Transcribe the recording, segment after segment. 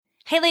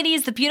Hey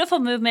ladies, the Beautiful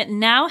Movement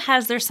now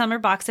has their summer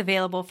box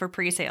available for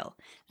pre-sale.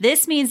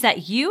 This means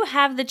that you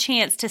have the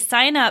chance to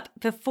sign up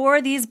before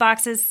these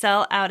boxes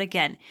sell out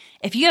again.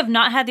 If you have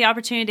not had the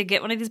opportunity to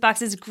get one of these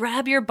boxes,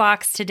 grab your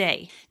box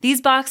today.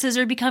 These boxes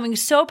are becoming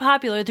so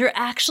popular, they're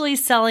actually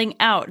selling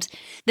out.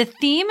 The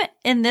theme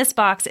in this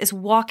box is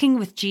Walking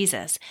with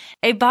Jesus,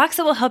 a box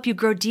that will help you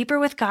grow deeper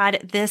with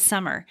God this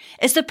summer.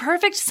 It's the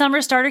perfect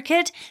summer starter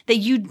kit that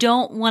you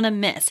don't want to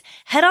miss.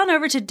 Head on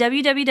over to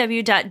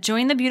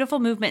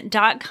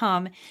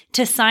www.jointhebeautifulmovement.com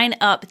to sign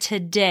up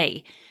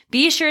today.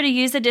 Be sure to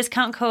use the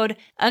discount code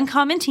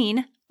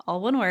UncommonTeen,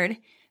 all one word,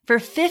 for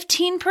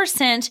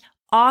 15%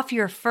 off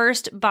your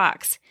first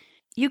box.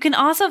 You can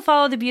also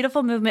follow the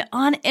Beautiful Movement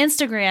on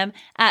Instagram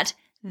at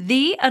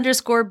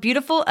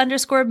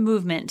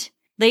 _beautiful_movement.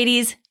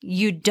 Ladies,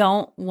 you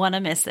don't want to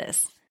miss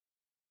this.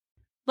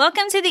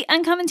 Welcome to the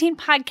Uncommon Teen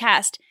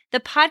Podcast, the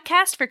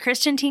podcast for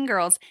Christian teen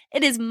girls.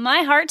 It is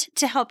my heart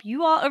to help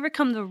you all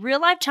overcome the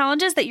real-life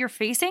challenges that you're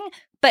facing,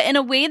 but in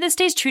a way that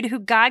stays true to who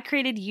God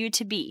created you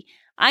to be.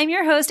 I'm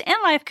your host and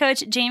life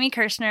coach, Jamie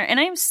Kirshner, and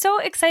I'm so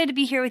excited to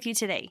be here with you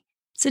today.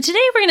 So today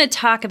we're going to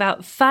talk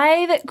about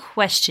 5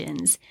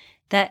 questions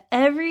that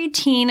every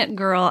teen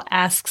girl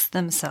asks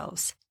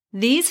themselves.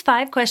 These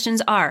 5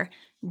 questions are,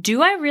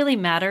 do I really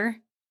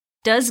matter?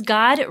 Does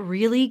God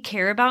really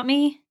care about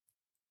me?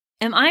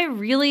 Am I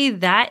really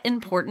that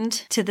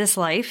important to this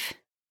life?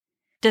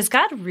 Does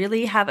God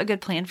really have a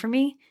good plan for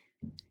me?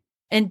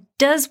 And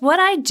does what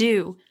I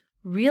do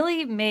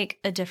really make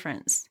a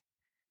difference?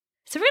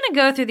 So we're going to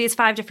go through these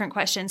 5 different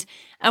questions,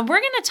 and we're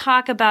going to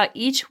talk about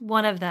each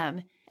one of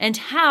them and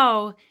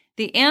how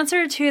the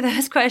answer to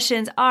those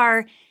questions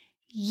are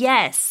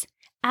yes,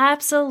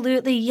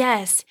 absolutely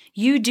yes,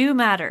 you do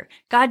matter.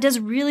 God does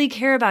really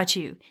care about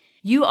you.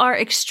 You are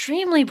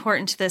extremely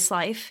important to this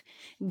life.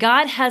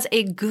 God has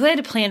a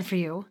good plan for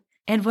you,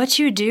 and what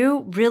you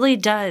do really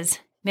does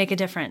make a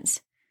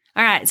difference.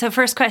 All right, so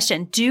first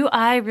question, do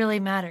I really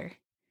matter?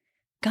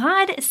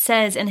 God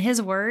says in His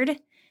Word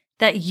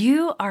that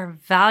you are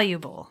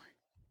valuable.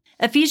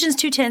 Ephesians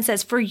 2:10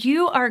 says, for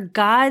you are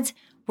God's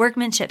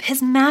workmanship,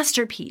 His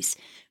masterpiece,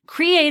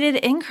 created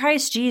in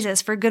Christ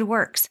Jesus for good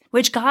works,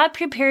 which God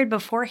prepared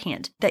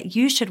beforehand that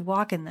you should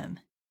walk in them.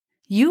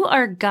 You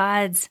are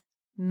God's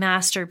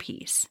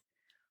masterpiece.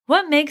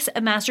 What makes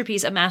a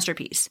masterpiece a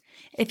masterpiece?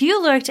 If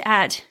you looked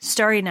at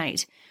Starry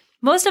Night,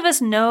 most of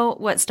us know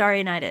what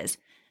Starry Night is.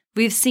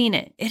 We've seen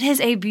it. It is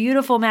a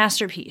beautiful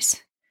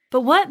masterpiece.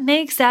 But what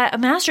makes that a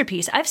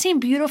masterpiece? I've seen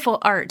beautiful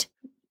art,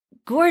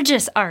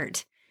 gorgeous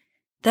art,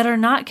 that are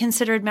not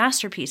considered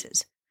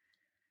masterpieces.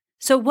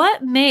 So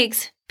what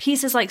makes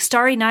pieces like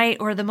Starry Night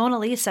or the Mona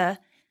Lisa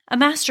a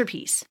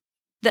masterpiece?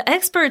 The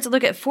experts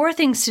look at 4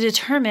 things to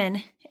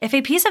determine if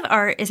a piece of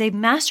art is a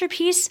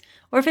masterpiece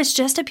or if it's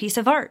just a piece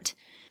of art.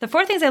 The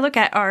 4 things I look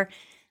at are,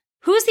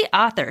 who's the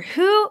author?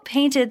 Who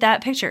painted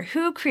that picture?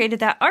 Who created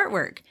that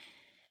artwork?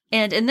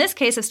 And in this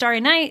case of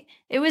Starry Night,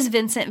 it was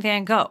Vincent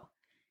van Gogh.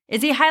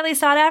 Is he highly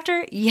sought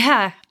after?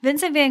 Yeah,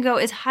 Vincent van Gogh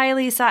is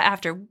highly sought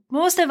after.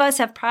 Most of us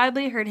have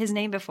probably heard his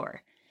name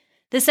before.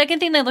 The second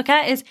thing they look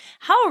at is,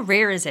 how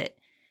rare is it?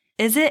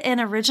 Is it an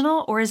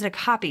original or is it a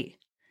copy?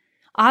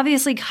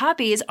 Obviously,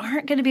 copies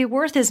aren't going to be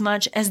worth as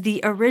much as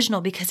the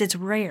original because it's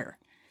rare.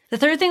 The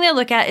third thing they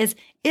look at is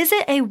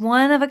it a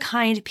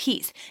one-of-a-kind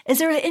piece? Is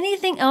there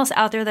anything else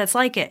out there that's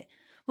like it?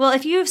 Well,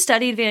 if you've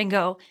studied Van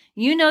Gogh,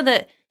 you know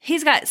that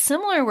he's got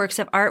similar works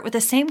of art with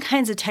the same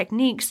kinds of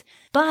techniques,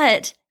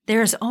 but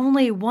there's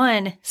only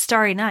one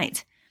Starry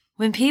Night.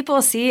 When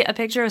people see a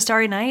picture of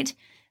Starry Night,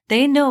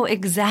 they know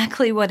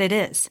exactly what it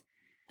is.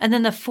 And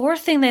then the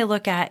fourth thing they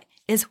look at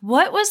is,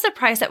 what was the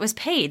price that was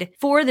paid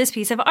for this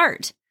piece of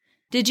art?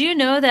 Did you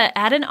know that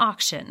at an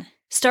auction,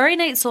 Starry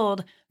Night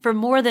sold for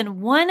more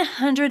than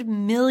 $100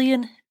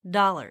 million?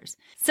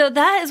 So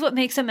that is what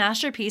makes a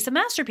masterpiece a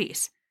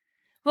masterpiece.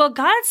 Well,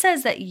 God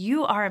says that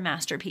you are a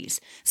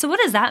masterpiece. So what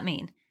does that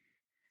mean?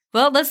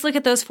 Well, let's look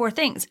at those 4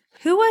 things.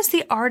 Who was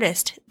the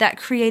artist that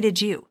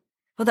created you?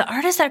 Well, the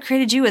artist that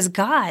created you is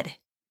God.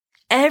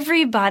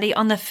 Everybody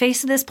on the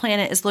face of this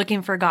planet is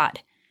looking for God.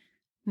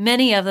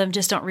 Many of them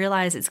just don't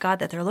realize it's God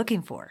that they're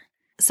looking for.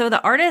 So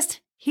the artist,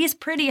 he's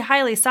pretty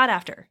highly sought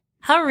after.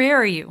 How rare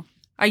are you?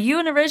 Are you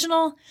an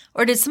original,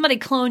 or did somebody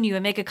clone you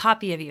and make a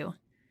copy of you?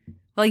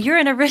 Well, you're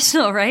an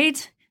original,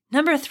 right?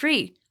 Number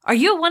 3, are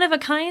you one of a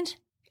kind?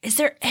 Is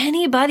there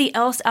anybody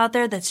else out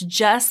there that's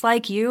just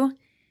like you?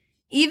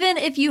 Even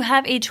if you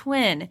have a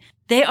twin,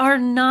 they are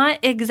not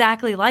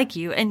exactly like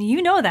you, and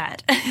you know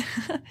that.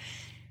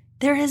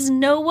 There is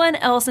no one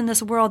else in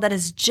this world that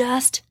is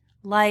just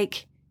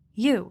like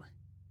you.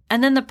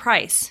 And then the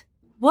price.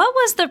 What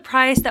was the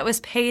price that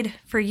was paid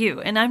for you?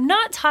 And I'm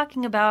not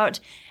talking about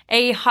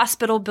a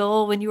hospital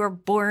bill when you were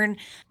born.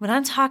 What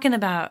I'm talking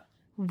about,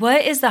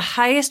 what is the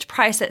highest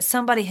price that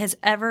somebody has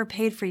ever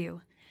paid for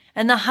you?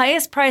 And the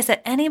highest price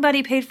that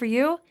anybody paid for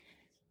you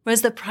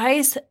was the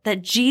price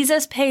that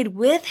Jesus paid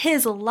with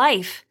His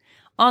life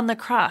on the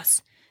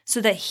cross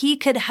so that He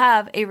could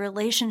have a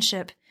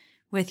relationship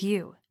with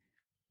you.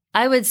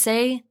 I would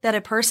say that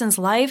a person's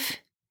life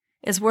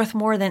is worth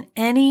more than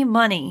any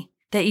money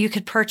that you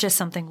could purchase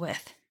something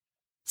with.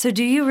 So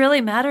do you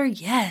really matter?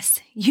 Yes,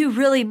 you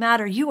really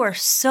matter. You are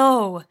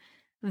so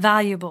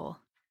valuable.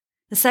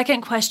 The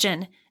second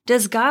question,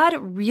 does God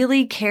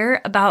really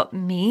care about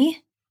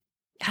me?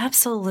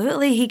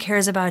 Absolutely, He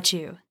cares about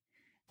you.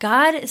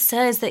 God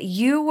says that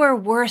you were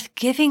worth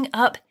giving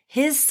up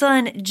His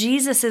Son,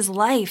 Jesus'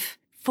 life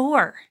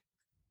for.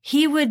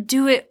 He would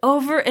do it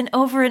over and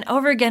over and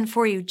over again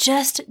for you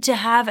just to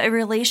have a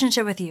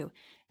relationship with you.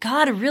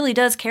 God really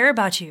does care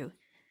about you.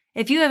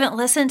 If you haven't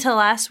listened to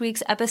last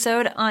week's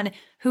episode on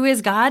who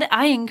is God,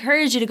 I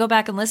encourage you to go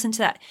back and listen to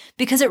that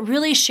because it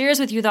really shares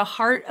with you the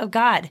heart of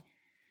God.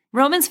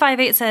 Romans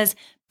 5:8 says,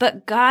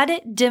 "But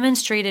God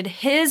demonstrated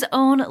His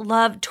own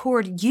love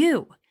toward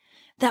you,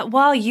 that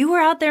while you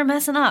were out there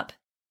messing up,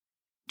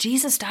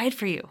 Jesus died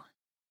for you."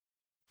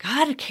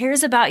 God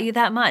cares about you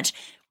that much.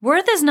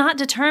 Worth is not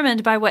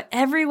determined by what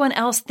everyone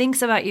else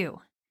thinks about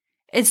you.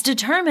 It's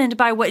determined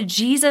by what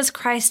Jesus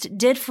Christ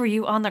did for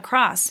you on the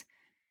cross.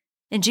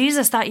 And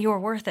Jesus thought you were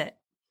worth it.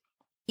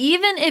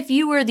 Even if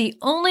you were the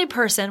only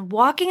person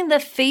walking the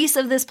face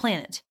of this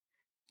planet,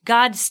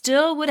 God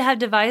still would have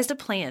devised a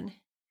plan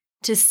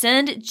to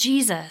send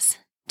Jesus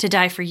to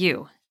die for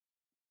you.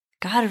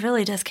 God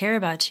really does care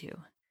about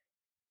you.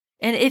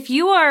 And if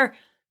you are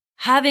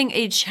having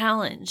a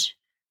challenge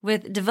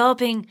with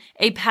developing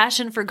a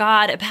passion for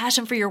God, a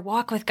passion for your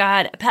walk with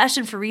God, a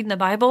passion for reading the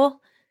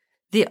Bible,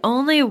 the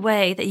only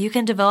way that you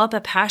can develop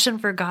a passion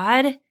for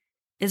God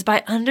is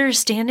by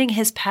understanding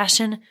His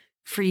passion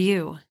for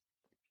you.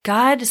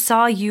 God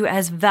saw you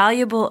as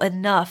valuable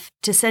enough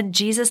to send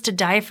Jesus to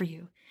die for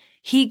you.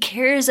 He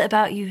cares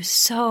about you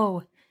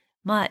so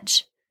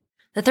much.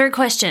 The third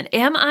question,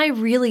 am I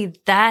really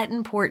that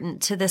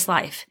important to this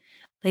life?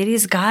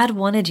 Ladies, God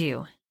wanted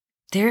you.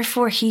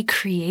 Therefore, He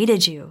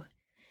created you.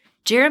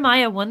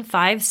 Jeremiah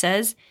 1:5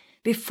 says,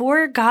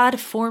 "Before God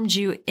formed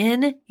you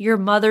in your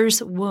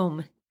mother's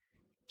womb,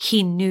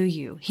 He knew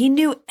you. He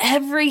knew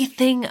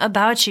everything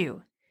about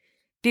you.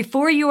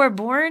 Before you were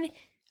born,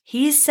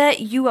 He set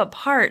you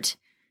apart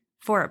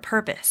for a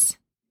purpose."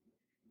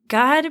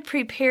 God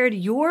prepared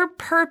your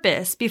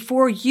purpose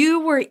before you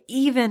were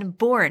even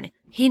born.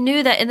 He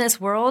knew that in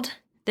this world,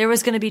 there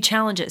was going to be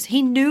challenges.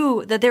 He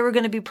knew that there were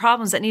going to be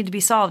problems that needed to be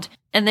solved,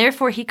 and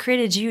therefore He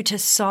created you to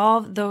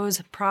solve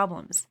those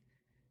problems.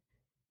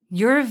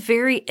 Your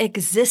very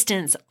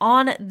existence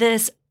on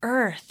this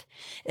earth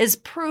is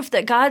proof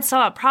that God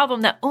saw a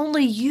problem that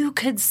only you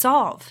could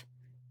solve.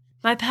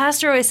 My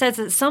pastor always says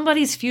that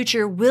somebody's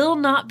future will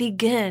not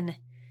begin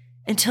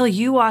until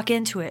you walk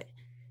into it.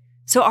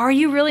 So are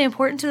you really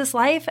important to this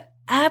life?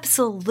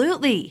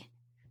 Absolutely.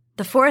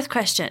 The fourth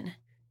question,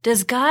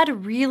 does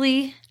God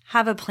really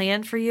have a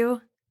plan for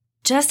you?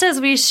 Just as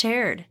we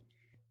shared,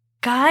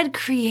 God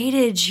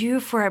created you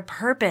for a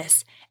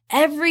purpose.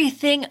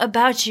 Everything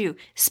about you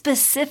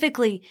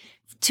specifically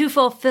to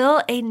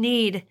fulfill a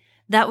need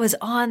that was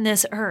on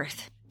this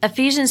earth.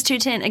 Ephesians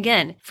 2:10,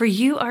 again, "For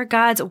you are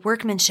God's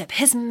workmanship,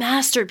 His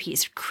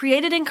masterpiece,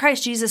 created in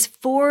Christ Jesus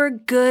for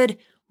good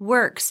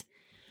works,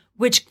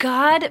 which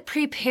God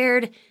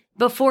prepared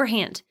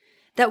beforehand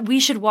that we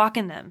should walk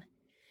in them."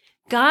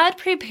 God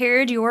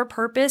prepared your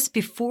purpose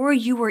before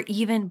you were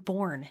even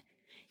born.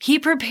 He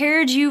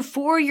prepared you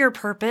for your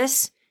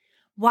purpose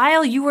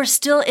while you were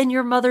still in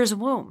your mother's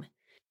womb.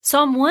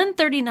 Psalm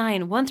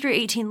 139,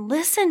 1-18,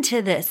 listen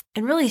to this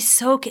and really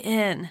soak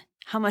in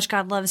how much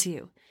God loves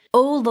you.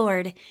 "O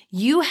Lord,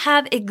 you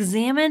have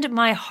examined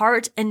my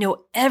heart and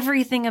know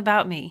everything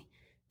about me."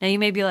 Now you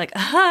may be like,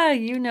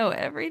 you know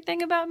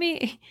everything about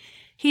me?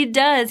 He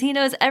does. He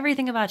knows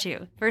everything about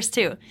you. Verse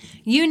 2,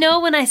 "You know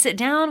when I sit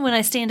down, when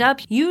I stand up,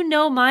 you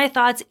know my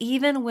thoughts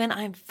even when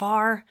I'm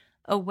far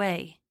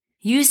away.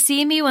 You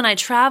see me when I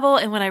travel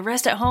and when I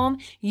rest at home.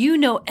 You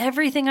know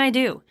everything I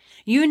do.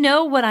 You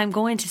know what I'm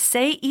going to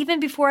say even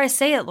before I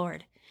say it,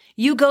 Lord.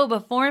 You go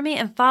before me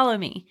and follow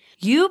me.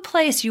 You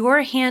place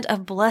your hand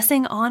of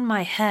blessing on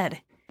my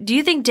head." Do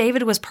you think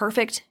David was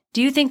perfect?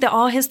 Do you think that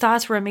all his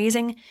thoughts were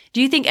amazing?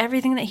 Do you think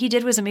everything that he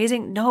did was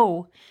amazing?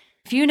 No.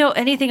 If you know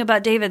anything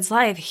about David's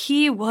life,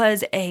 he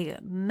was a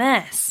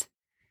mess.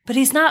 But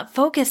he's not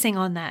focusing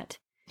on that.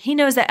 He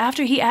knows that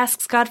after he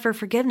asks God for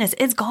forgiveness,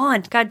 it's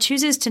gone. God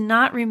chooses to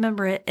not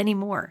remember it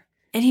anymore.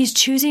 And he's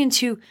choosing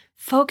to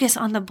focus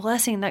on the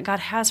blessing that God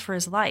has for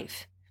his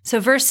life. So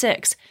verse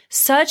 6,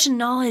 "Such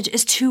knowledge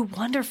is too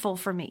wonderful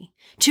for me,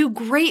 too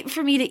great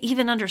for me to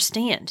even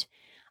understand.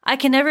 I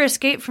can never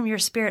escape from your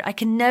spirit. I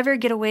can never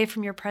get away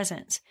from your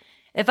presence.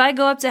 If I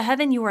go up to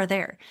heaven, you are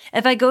there.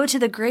 If I go to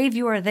the grave,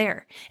 you are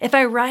there. If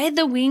I ride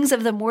the wings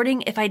of the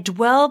morning, if I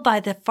dwell by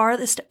the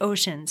farthest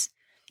oceans,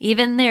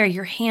 even there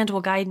your hand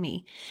will guide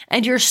me,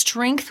 and your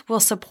strength will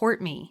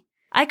support me.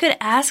 I could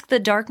ask the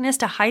darkness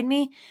to hide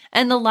me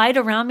and the light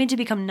around me to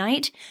become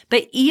night,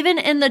 but even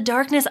in the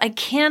darkness, I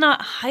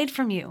cannot hide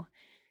from you.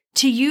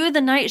 To you,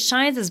 the night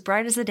shines as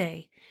bright as the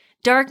day.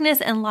 Darkness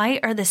and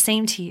light are the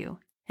same to you."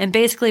 And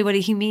basically what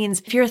he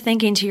means, if you're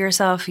thinking to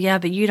yourself, yeah,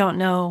 but you don't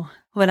know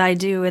what I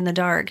do in the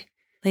dark.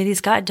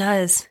 Ladies, God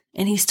does,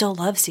 and he still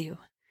loves you.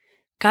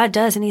 God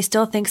does, and he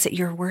still thinks that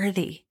you're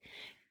worthy.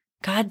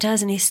 God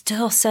does, and he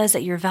still says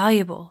that you're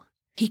valuable.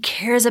 He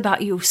cares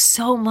about you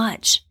so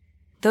much.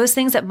 Those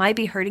things that might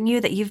be hurting you,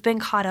 that you've been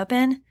caught up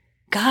in,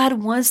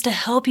 God wants to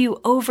help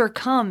you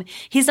overcome.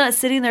 He's not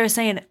sitting there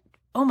saying,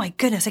 oh my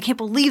goodness, I can't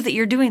believe that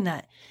you're doing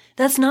that.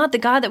 That's not the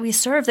God that we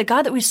serve. The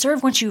God that we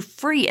serve wants you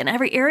free in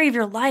every area of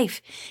your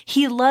life.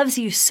 He loves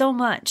you so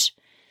much.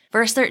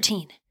 Verse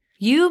 13,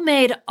 you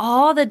made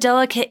all the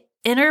delicate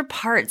inner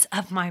parts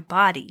of my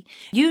body.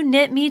 You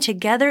knit me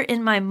together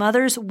in my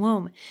mother's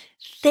womb.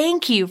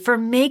 Thank you for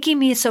making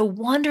me so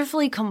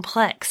wonderfully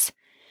complex.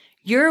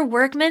 Your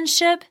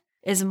workmanship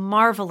is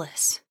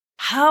marvelous.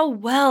 How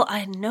well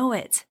I know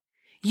it.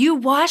 You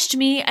watched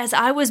me as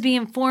I was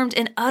being formed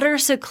in utter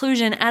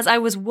seclusion, as I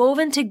was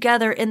woven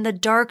together in the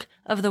dark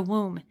of the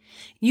womb.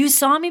 You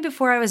saw me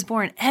before I was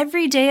born.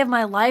 Every day of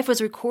my life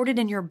was recorded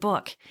in your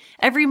book.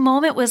 Every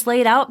moment was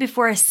laid out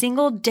before a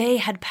single day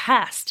had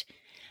passed.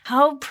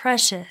 How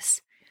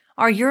precious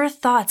are your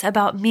thoughts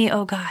about me,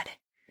 O God.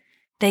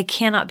 They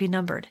cannot be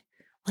numbered.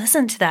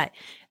 Listen to that.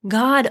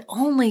 God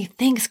only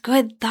thinks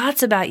good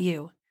thoughts about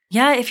you.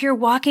 Yeah, if you're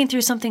walking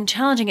through something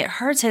challenging, it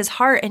hurts his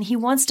heart and he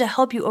wants to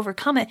help you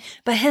overcome it,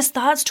 but his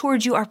thoughts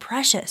towards you are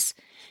precious.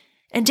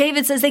 And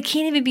David says they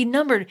can't even be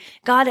numbered.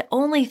 God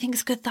only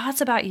thinks good thoughts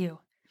about you.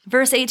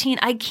 Verse 18,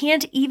 I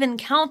can't even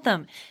count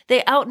them.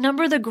 They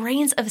outnumber the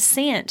grains of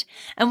sand.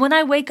 And when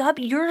I wake up,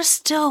 you're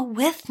still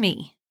with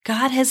me.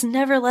 God has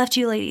never left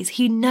you, ladies.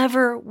 He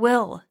never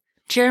will.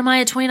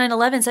 Jeremiah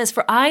 29:11 says,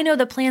 for I know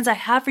the plans I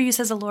have for you,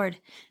 says the Lord.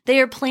 They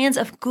are plans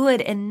of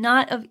good and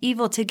not of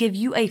evil, to give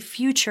you a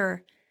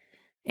future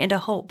and a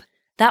hope.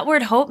 That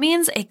word hope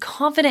means a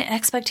confident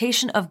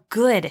expectation of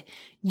good.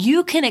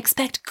 You can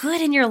expect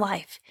good in your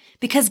life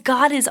because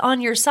God is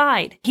on your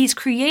side. He's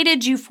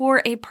created you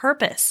for a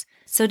purpose.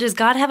 So does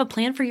God have a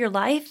plan for your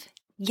life?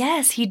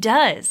 Yes, he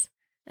does.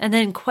 And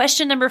then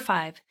question number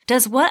 5,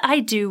 does what I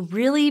do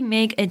really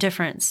make a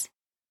difference?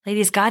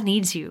 Ladies, God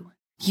needs you.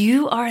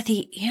 You are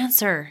the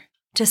answer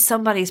to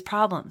somebody's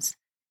problems.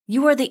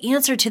 You are the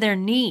answer to their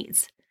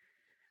needs.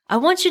 I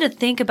want you to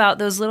think about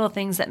those little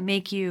things that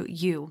make you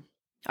you.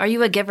 Are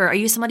you a giver? Are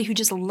you somebody who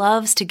just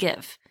loves to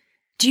give?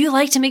 Do you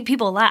like to make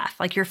people laugh,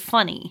 like you're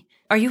funny?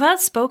 Are you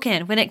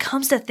outspoken when it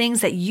comes to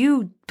things that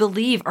you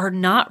believe are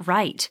not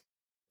right?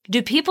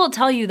 Do people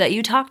tell you that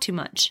you talk too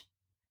much?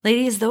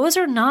 Ladies, those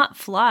are not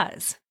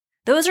flaws.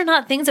 Those are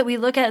not things that we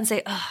look at and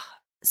say, oh,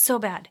 so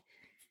bad.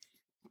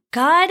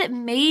 God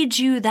made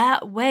you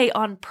that way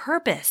on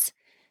purpose.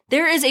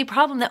 There is a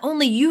problem that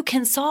only you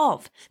can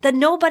solve, that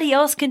nobody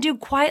else can do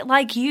quite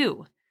like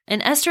you.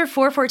 In Esther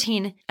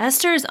 4:14,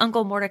 Esther's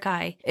uncle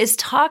Mordecai is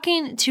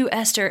talking to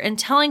Esther and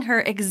telling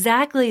her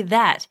exactly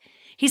that.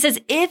 He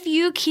says, if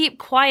you keep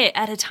quiet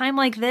at a time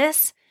like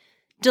this,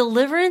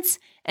 deliverance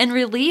and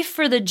relief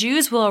for the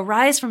Jews will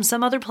arise from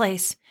some other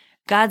place.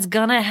 God's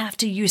gonna have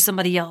to use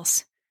somebody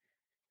else.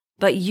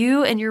 But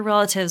you and your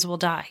relatives will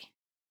die.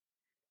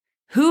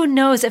 Who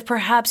knows if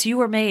perhaps you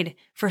were made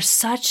for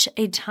such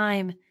a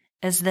time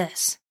as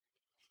this?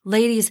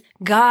 Ladies,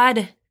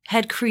 God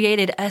had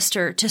created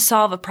Esther to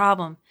solve a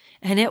problem,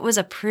 and it was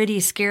a pretty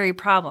scary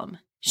problem.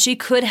 She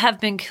could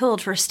have been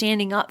killed for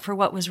standing up for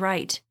what was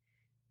right.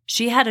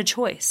 She had a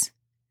choice.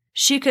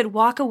 She could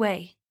walk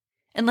away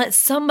and let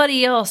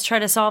somebody else try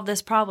to solve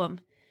this problem,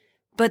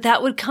 but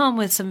that would come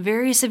with some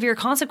very severe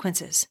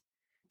consequences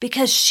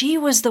because she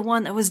was the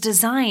one that was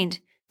designed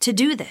to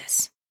do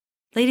this.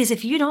 Ladies,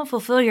 if you don't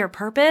fulfill your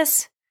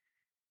purpose,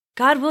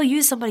 God will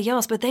use somebody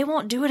else, but they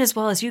won't do it as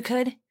well as you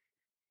could.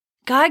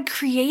 God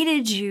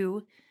created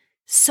you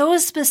so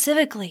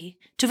specifically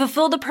to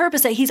fulfill the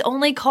purpose that he's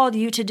only called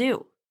you to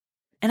do.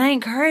 And I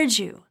encourage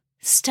you,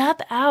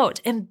 step out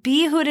and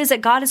be who it is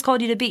that God has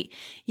called you to be.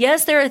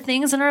 Yes, there are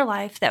things in our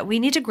life that we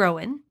need to grow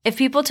in. If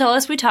people tell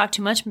us we talk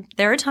too much,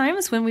 there are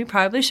times when we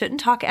probably shouldn't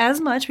talk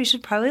as much. We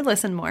should probably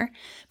listen more.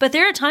 But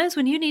there are times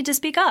when you need to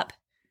speak up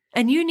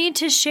and you need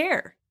to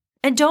share.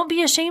 And don't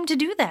be ashamed to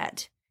do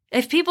that.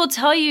 If people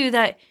tell you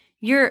that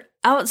you're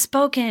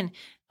outspoken,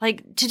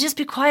 like to just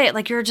be quiet,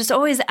 like you're just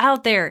always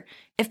out there.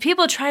 If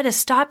people try to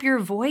stop your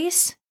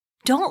voice,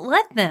 don't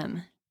let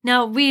them.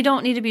 Now, we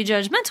don't need to be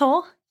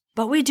judgmental,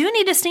 but we do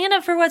need to stand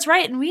up for what's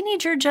right. And we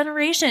need your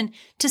generation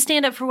to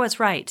stand up for what's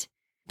right.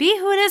 Be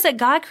who it is that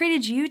God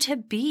created you to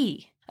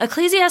be.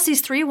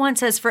 Ecclesiastes 3:1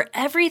 says, for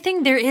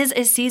everything there is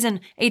a season,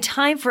 a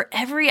time for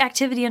every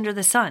activity under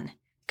the sun.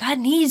 God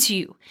needs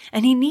you,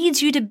 and he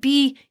needs you to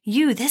be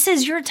you. This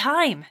is your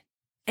time.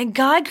 And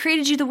God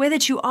created you the way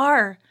that you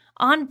are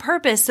on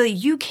purpose so that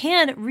you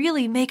can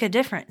really make a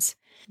difference.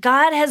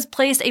 God has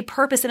placed a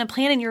purpose and a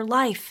plan in your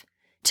life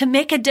to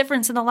make a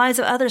difference in the lives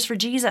of others for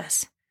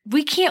Jesus.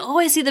 We can't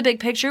always see the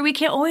big picture. We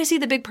can't always see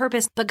the big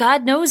purpose, but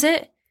God knows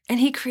it, and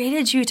he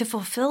created you to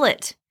fulfill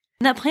it.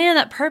 And that plan and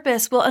that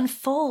purpose will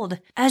unfold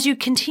as you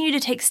continue to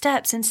take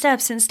steps and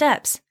steps and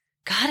steps.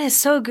 God is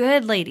so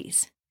good,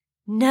 ladies.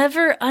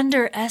 Never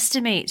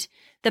underestimate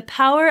the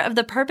power of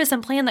the purpose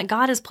and plan that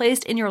God has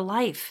placed in your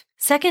life.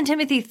 2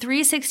 Timothy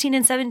 3:16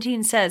 and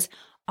 17 says,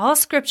 all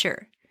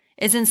scripture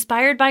is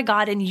inspired by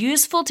God and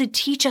useful to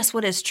teach us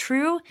what is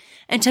true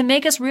and to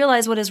make us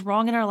realize what is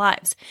wrong in our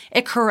lives.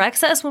 It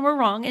corrects us when we're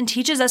wrong and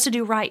teaches us to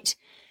do right.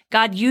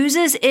 God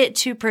uses it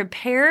to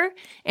prepare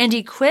and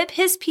equip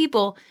his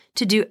people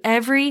to do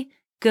every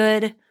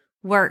good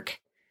work.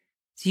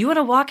 So you want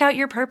to walk out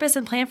your purpose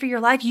and plan for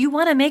your life? You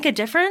want to make a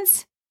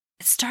difference?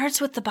 It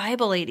starts with the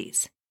Bible,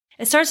 ladies.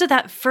 It starts with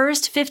that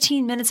first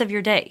 15 minutes of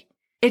your day.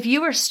 If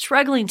you are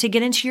struggling to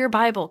get into your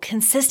Bible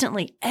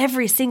consistently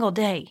every single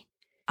day,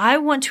 I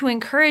want to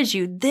encourage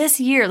you this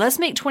year. Let's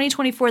make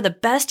 2024 the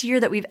best year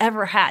that we've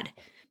ever had.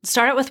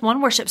 Start out with one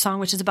worship song,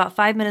 which is about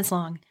 5 minutes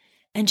long,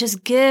 and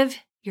just give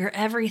your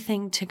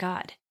everything to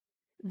God.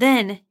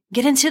 Then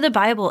get into the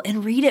Bible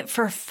and read it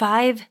for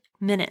 5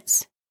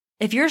 minutes.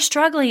 If you're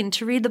struggling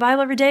to read the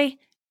Bible every day,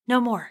 no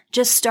more.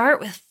 Just start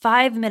with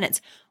 5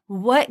 minutes.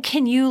 What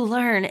can you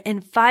learn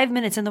in 5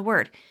 minutes in the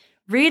Word?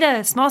 Read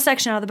a small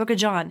section out of the book of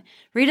John.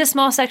 Read a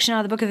small section out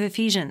of the book of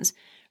Ephesians.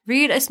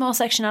 Read a small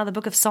section out of the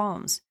book of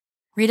Psalms.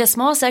 Read a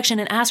small section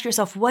and ask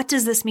yourself, what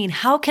does this mean?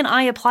 How can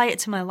I apply it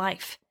to my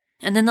life?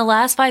 And then the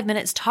last 5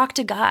 minutes, talk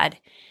to God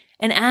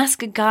and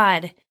ask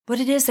God what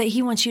it is that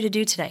he wants you to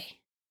do today.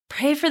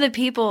 Pray for the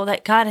people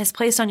that God has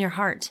placed on your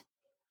heart.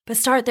 But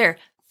start there,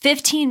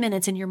 15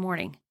 minutes in your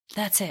morning.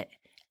 That's it.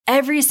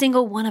 Every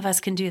single one of us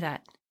can do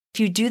that. If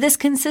you do this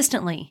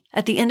consistently,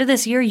 at the end of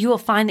this year, you will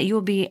find that you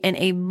will be in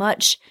a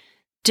much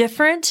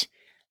different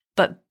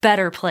but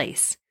better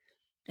place.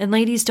 And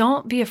ladies,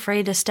 don't be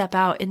afraid to step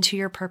out into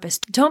your purpose.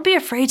 Don't be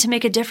afraid to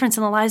make a difference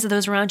in the lives of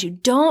those around you.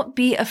 Don't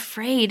be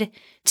afraid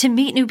to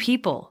meet new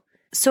people.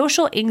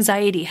 Social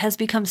anxiety has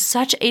become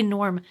such a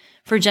norm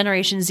for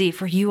Generation Z,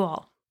 for you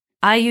all.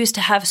 I used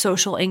to have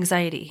social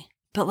anxiety,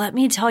 but let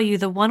me tell you,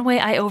 the one way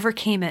I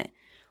overcame it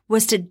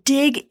was to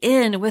dig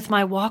in with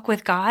my walk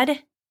with God,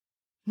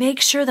 make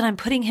sure that I'm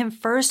putting him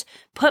first,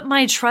 put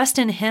my trust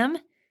in him,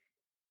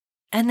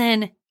 and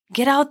then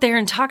get out there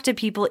and talk to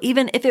people,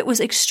 even if it was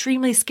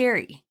extremely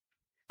scary.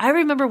 I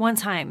remember one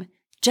time,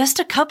 just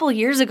a couple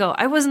years ago,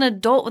 I was an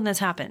adult when this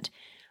happened.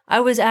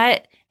 I was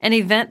at an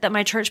event that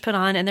my church put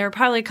on, and there were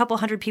probably a couple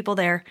hundred people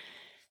there.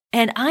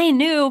 And I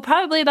knew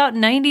probably about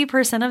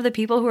 90% of the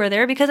people who were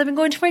there because I've been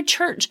going to my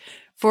church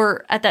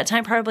for, at that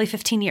time, probably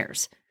 15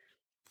 years.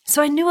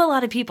 So I knew a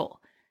lot of people.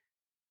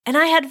 And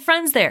I had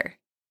friends there.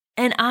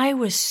 And I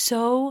was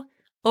so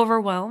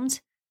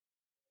overwhelmed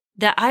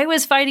that I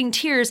was fighting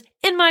tears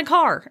in my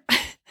car.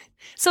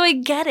 So I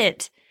get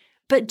it.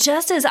 But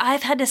just as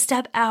I've had to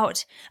step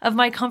out of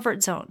my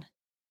comfort zone,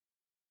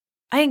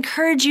 I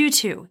encourage you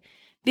to,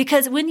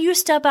 because when you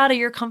step out of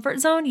your comfort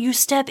zone, you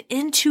step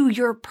into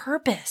your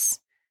purpose.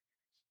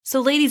 So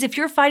ladies, if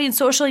you're fighting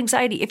social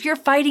anxiety, if you're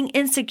fighting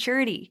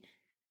insecurity,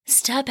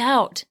 step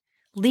out,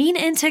 lean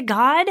into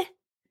God,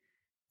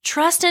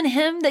 trust in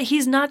him that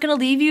he's not going to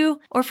leave you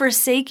or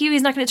forsake you.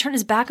 He's not going to turn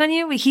his back on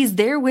you. He's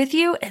there with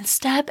you, and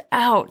step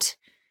out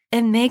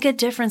and make a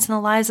difference in the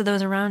lives of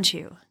those around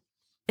you.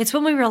 It's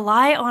when we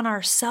rely on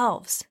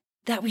ourselves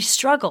that we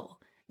struggle,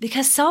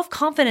 because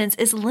self-confidence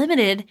is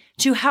limited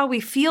to how we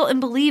feel and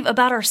believe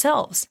about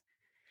ourselves.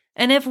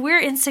 And if we're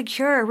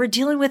insecure, we're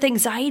dealing with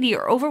anxiety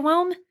or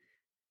overwhelm,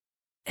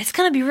 it's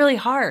going to be really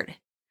hard.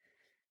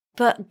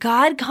 But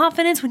God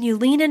confidence, when you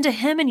lean into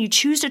him and you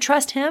choose to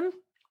trust him,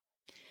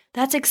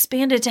 that's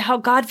expanded to how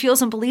God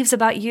feels and believes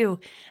about you.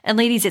 And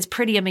ladies, it's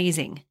pretty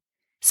amazing.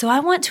 So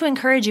I want to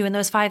encourage you in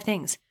those 5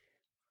 things.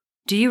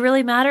 Do you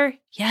really matter?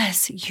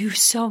 Yes, you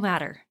so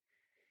matter.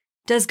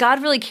 Does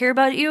God really care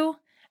about you?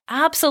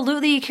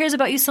 Absolutely. He cares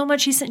about you so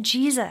much. He sent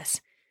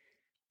Jesus.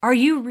 Are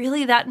you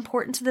really that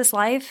important to this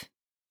life?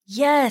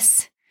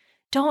 Yes.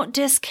 Don't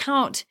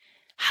discount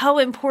how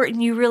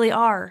important you really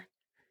are.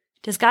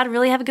 Does God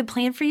really have a good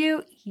plan for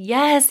you?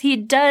 Yes, he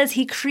does.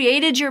 He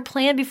created your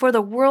plan before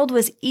the world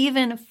was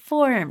even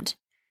formed.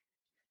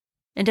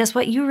 And does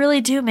what you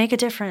really do make a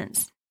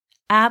difference?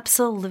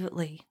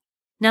 Absolutely.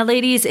 Now,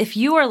 ladies, if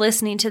you are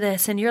listening to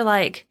this and you're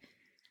like,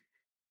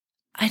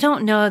 I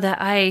don't know that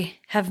I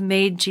have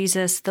made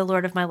Jesus the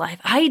Lord of my life.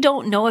 I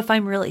don't know if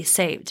I'm really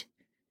saved.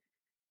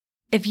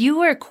 If you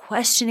are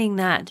questioning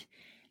that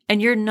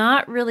and you're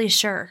not really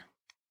sure,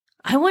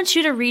 I want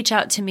you to reach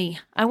out to me.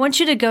 I want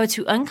you to go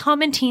to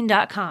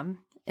uncommonteen.com,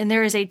 and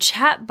there is a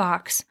chat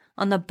box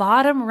on the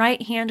bottom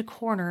right-hand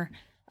corner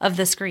of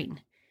the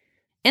screen.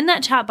 In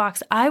that chat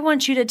box, I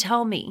want you to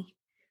tell me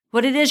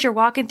what it is you're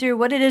walking through,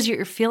 what it is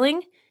you're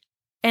feeling,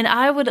 and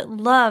I would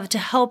love to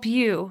help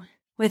you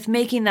with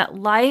making that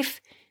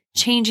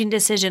life-changing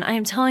decision. I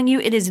am telling you,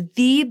 it is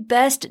the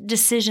best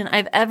decision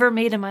I've ever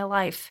made in my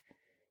life.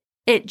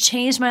 It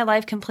changed my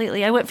life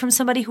completely. I went from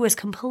somebody who was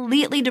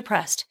completely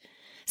depressed,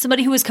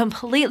 somebody who was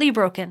completely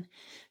broken,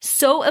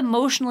 so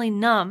emotionally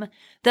numb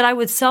that I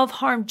would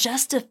self-harm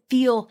just to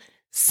feel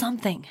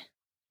something.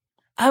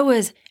 I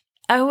was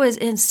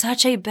in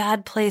such a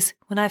bad place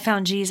when I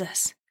found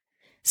Jesus.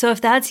 So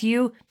if that's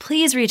you,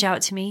 please reach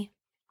out to me.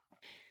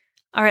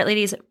 All right,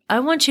 ladies, I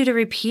want you to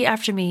repeat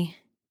after me,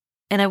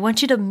 and I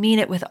want you to mean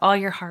it with all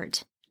your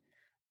heart.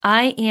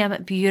 I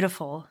am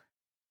beautiful.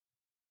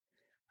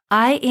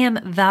 I am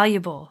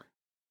valuable.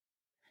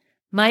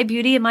 My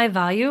beauty and my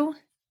value,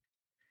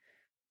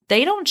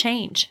 they don't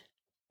change.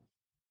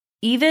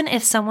 Even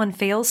if someone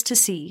fails to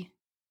see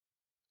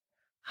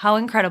how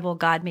incredible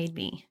God made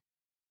me.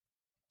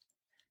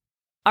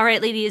 All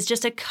right, ladies,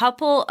 just a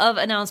couple of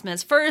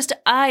announcements. First,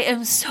 I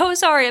am so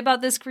sorry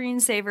about the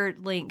screensaver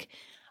link.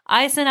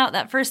 I sent out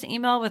that first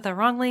email with the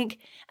wrong link,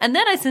 and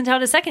then I sent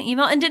out a second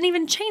email and didn't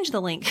even change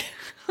the link.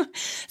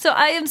 So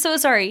I am so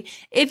sorry.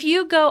 If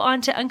you go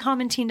on to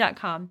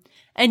uncommonteen.com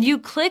and you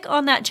click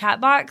on that chat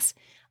box,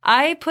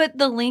 I put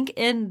the link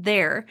in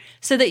there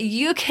so that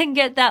you can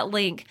get that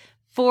link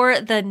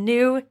for the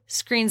new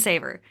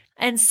screensaver.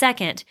 And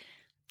second,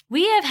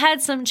 we have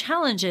had some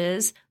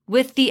challenges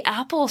with the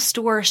Apple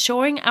Store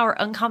showing our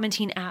Uncommon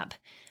Teen app,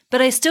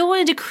 but I still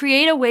wanted to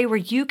create a way where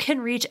you can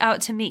reach out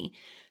to me.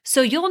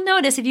 So you'll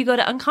notice if you go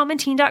to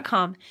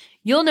uncommonteen.com,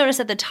 you'll notice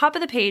at the top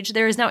of the page,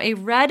 there is now a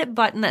red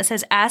button that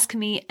says Ask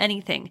Me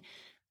Anything.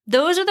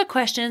 Those are the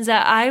questions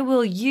that I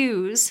will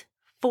use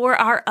for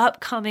our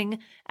upcoming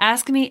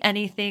Ask Me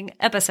Anything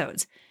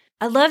episodes.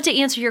 I love to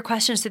answer your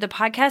questions through the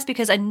podcast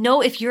because I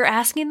know if you're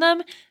asking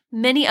them,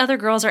 many other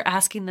girls are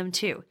asking them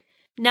too.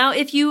 Now,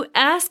 if you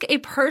ask a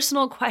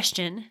personal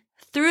question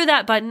through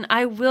that button,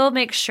 I will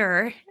make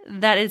sure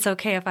that it's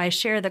okay if I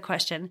share the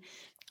question.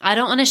 I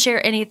don't want to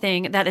share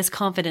anything that is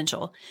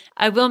confidential.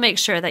 I will make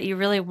sure that you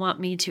really want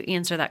me to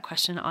answer that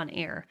question on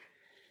air.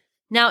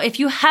 Now, if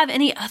you have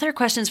any other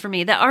questions for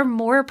me that are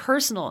more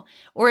personal,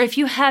 or if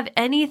you have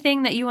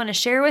anything that you want to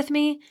share with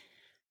me,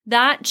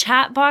 that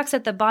chat box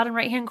at the bottom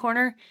right-hand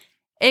corner,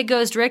 it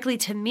goes directly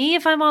to me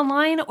if I'm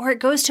online, or it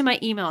goes to my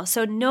email.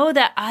 So know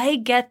that I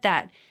get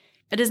that.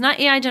 It is not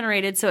AI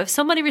generated, so if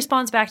somebody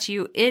responds back to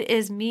you, it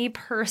is me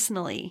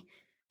personally.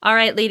 All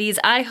right, ladies,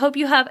 I hope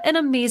you have an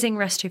amazing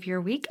rest of your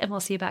week, and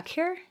we'll see you back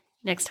here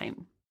next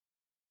time.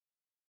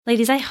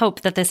 Ladies, I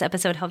hope that this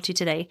episode helped you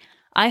today.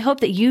 I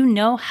hope that you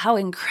know how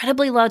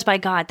incredibly loved by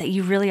God that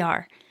you really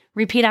are.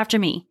 Repeat after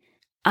me.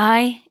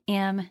 I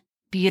am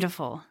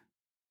beautiful.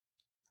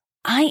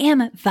 I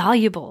am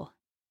valuable.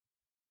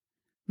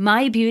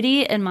 My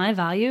beauty and my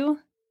value,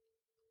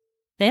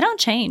 they don't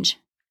change.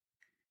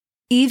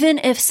 Even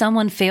if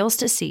someone fails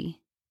to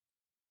see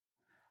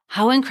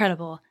how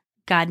incredible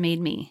God made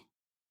me.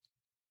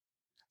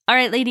 All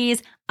right,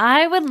 ladies,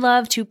 I would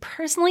love to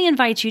personally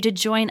invite you to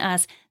join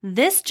us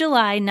this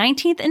July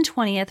 19th and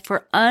 20th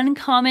for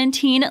Uncommon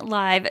Teen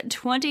Live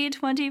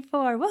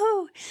 2024.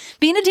 Woohoo!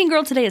 Being a teen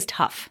girl today is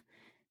tough.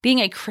 Being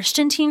a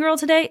Christian teen girl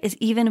today is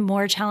even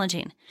more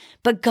challenging.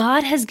 But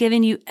God has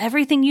given you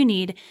everything you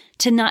need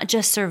to not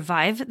just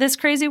survive this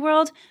crazy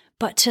world,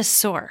 but to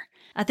soar.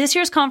 At this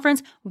year's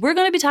conference, we're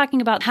going to be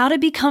talking about how to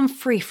become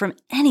free from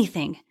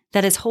anything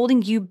that is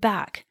holding you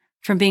back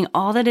from being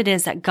all that it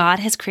is that God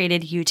has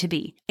created you to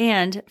be.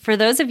 And for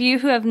those of you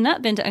who have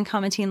not been to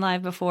Uncommon Teen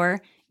Live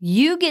before,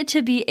 you get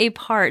to be a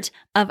part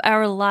of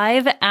our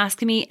live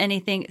Ask Me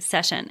Anything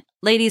session.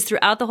 Ladies,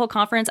 throughout the whole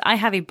conference, I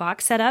have a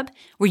box set up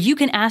where you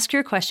can ask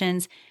your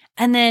questions.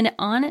 And then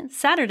on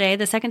Saturday,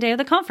 the second day of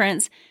the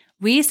conference,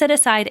 we set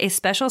aside a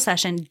special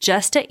session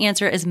just to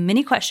answer as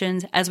many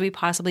questions as we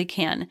possibly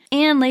can.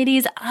 And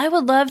ladies, I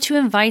would love to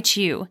invite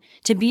you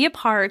to be a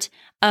part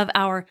of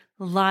our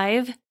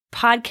live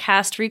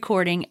podcast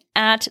recording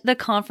at the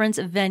conference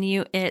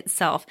venue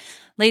itself.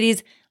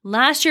 Ladies,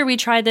 last year we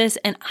tried this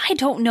and I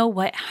don't know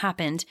what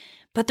happened,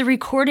 but the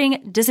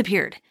recording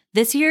disappeared.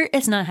 This year,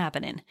 it's not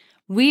happening.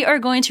 We are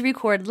going to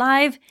record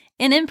live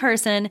and in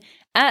person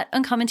at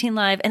Uncommon Teen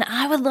Live, and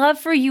I would love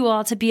for you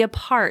all to be a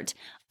part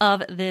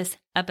of this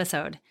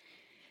episode.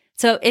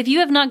 So if you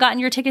have not gotten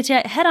your tickets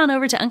yet, head on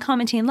over to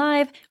Uncommon Teen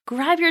Live,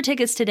 grab your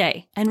tickets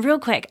today. And real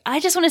quick, I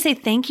just want to say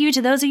thank you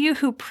to those of you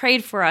who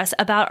prayed for us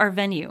about our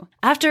venue.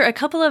 After a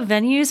couple of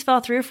venues fell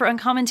through for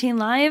Uncommon Teen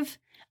Live,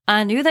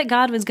 I knew that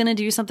God was going to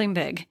do something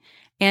big.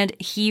 And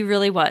He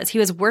really was. He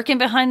was working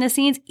behind the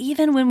scenes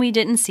even when we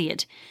didn't see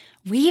it.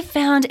 We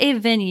found a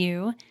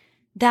venue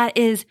that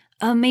is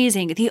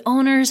amazing. The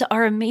owners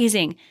are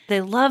amazing. They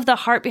love the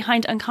heart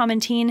behind Uncommon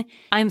Teen.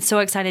 I'm so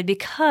excited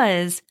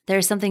because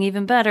there's something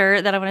even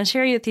better that I want to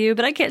share with you,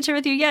 but I can't share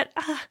with you yet.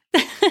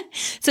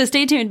 So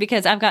stay tuned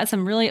because I've got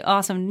some really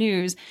awesome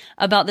news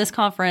about this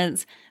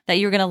conference that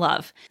you're going to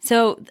love.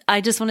 So I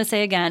just want to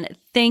say again,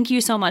 thank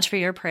you so much for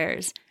your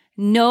prayers.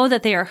 Know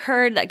that they are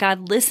heard, that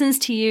God listens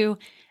to you.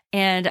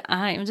 And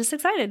I am just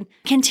excited.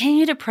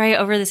 Continue to pray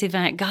over this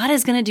event. God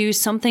is going to do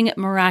something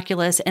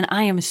miraculous, and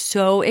I am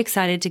so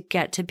excited to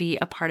get to be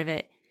a part of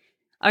it.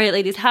 All right,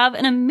 ladies, have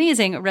an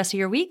amazing rest of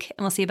your week,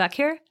 and we'll see you back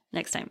here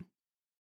next time.